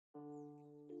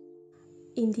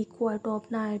In the quiet of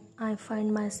night, I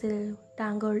find myself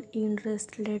tangled in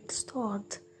restless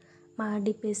thoughts, my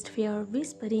deepest fear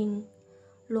whispering,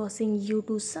 losing you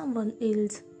to someone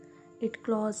else. It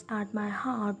claws at my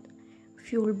heart,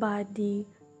 fueled by the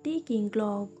ticking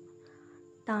clock.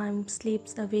 Time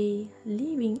slips away,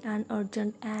 leaving an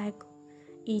urgent ache,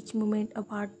 each moment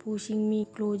apart pushing me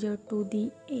closer to the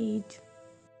edge.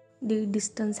 The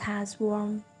distance has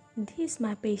worn this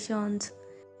my patience,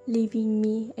 leaving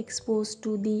me exposed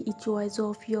to the choice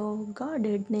of your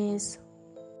guardedness.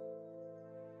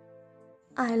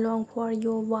 I long for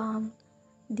your warmth,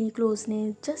 the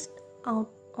closeness just out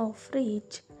of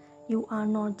reach. You are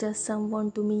not just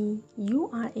someone to me, you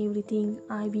are everything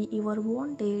I ever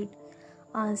wanted.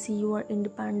 I see your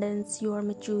independence, your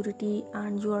maturity,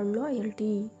 and your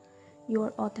loyalty.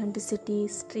 Your authenticity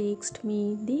strikes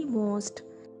me the most.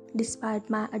 Despite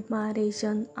my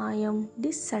admiration, I am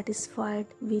dissatisfied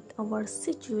with our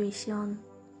situation.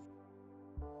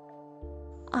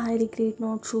 I regret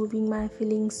not showing my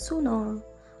feelings sooner.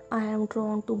 I am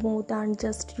drawn to more than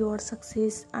just your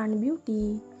success and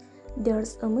beauty.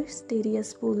 There's a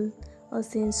mysterious pull, a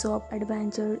sense of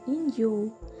adventure in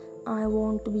you. I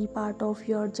want to be part of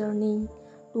your journey,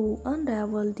 to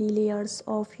unravel the layers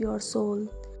of your soul.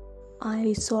 I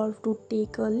resolve to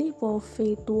take a leap of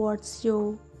faith towards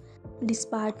you,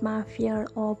 despite my fear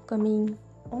of coming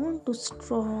on too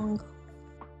strong.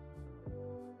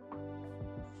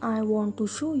 I want to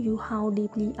show you how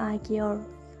deeply I care.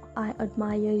 I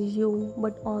admire you,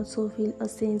 but also feel a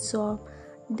sense of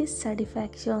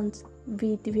dissatisfaction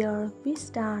with where we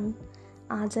stand.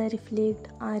 As I reflect,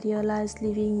 I realize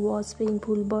living was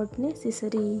painful but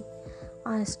necessary.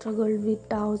 I struggled with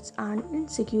doubts and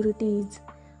insecurities,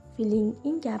 feeling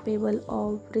incapable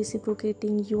of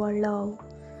reciprocating your love.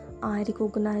 I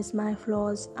recognize my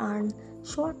flaws and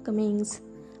shortcomings,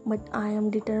 but I am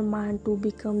determined to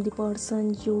become the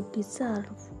person you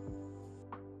deserve.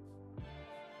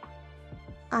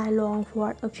 I long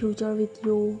for a future with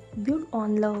you, built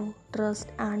on love, trust,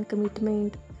 and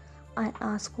commitment. I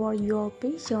ask for your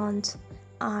patience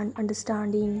and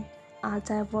understanding as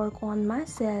I work on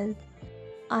myself.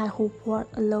 I hope for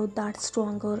a love that's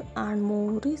stronger and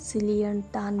more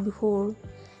resilient than before.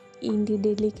 In the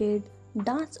delicate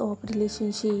dance of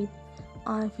relationship,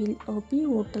 I feel a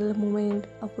pivotal moment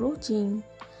approaching.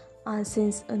 I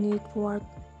sense a need for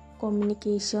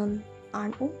communication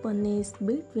and openness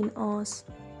between us.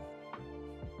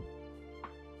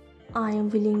 I am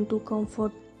willing to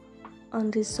comfort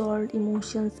unresolved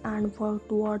emotions and work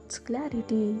towards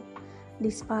clarity.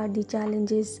 Despite the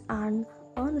challenges and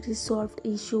unresolved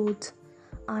issues,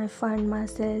 I find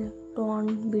myself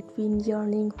torn between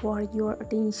yearning for your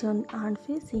attention and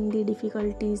facing the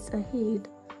difficulties ahead.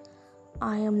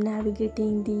 I am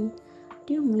navigating the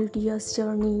tumultuous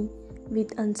journey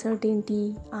with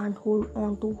uncertainty and hold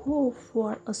on to hope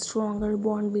for a stronger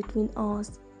bond between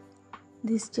us.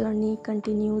 This journey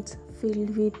continues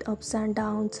filled with ups and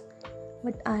downs,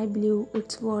 but I believe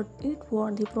it's worth it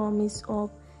for the promise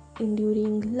of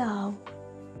enduring love.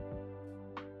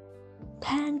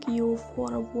 Thank you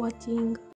for watching.